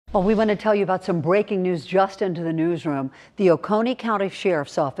Well, we want to tell you about some breaking news just into the newsroom. The Oconee County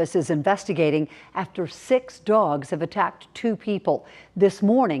Sheriff's Office is investigating after 6 dogs have attacked 2 people. This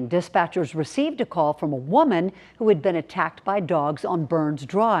morning, dispatchers received a call from a woman who had been attacked by dogs on Burns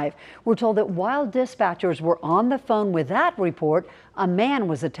Drive. We're told that while dispatchers were on the phone with that report, a man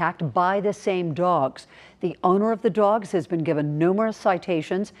was attacked by the same dogs. The owner of the dogs has been given numerous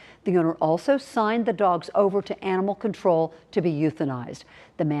citations. The owner also signed the dogs over to animal control to be euthanized.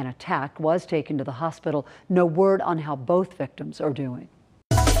 The man attacked was taken to the hospital. No word on how both victims are doing.